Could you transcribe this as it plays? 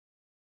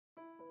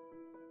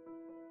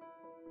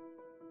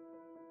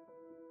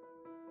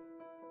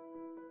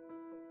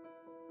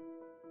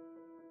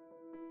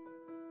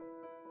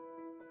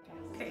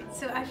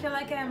So I feel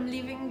like I'm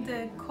leaving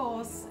the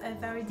course a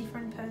very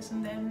different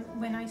person than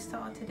when I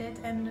started it,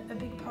 and a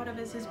big part of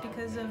it is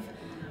because of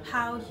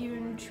how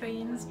Huron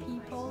trains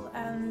people.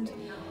 And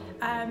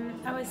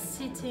I was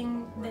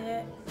sitting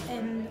there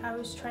and I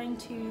was trying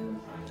to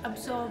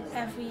absorb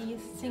every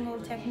single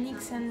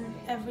techniques and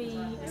every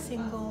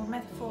single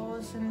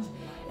metaphors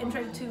and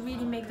try to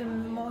really make the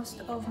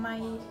most of my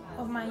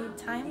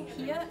time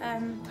here.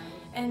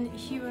 And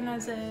Huron,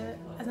 as a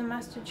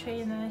master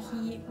trainer,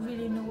 he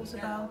really knows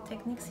about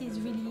techniques. He's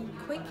really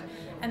quick,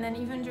 and then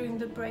even during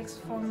the breaks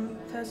from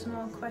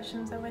personal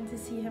questions, I went to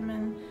see him,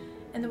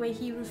 and the way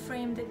he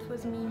reframed it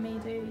with me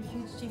made a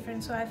huge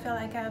difference. So I feel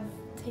like I've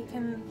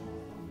taken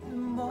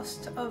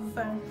most of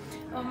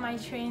my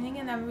training,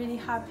 and I'm really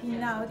happy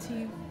now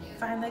to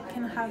find I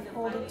can have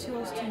all the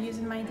tools to use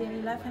in my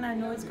daily life, and I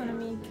know it's going to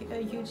make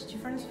a huge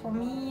difference for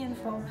me and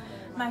for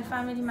my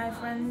family, my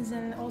friends,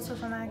 and also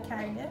for my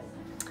career.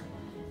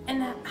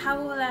 And how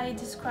will I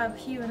describe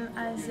Huron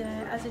as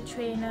a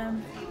trainer?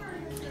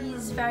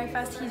 He's very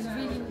fast, he's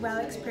really well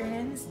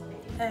experienced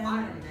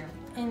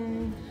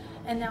in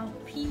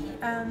NLP,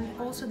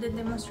 and also the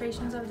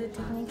demonstrations of the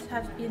techniques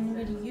have been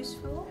really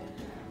useful.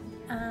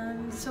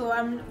 So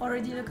I'm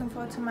already looking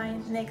forward to my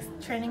next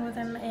training with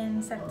him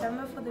in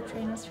September for the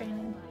trainers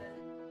training.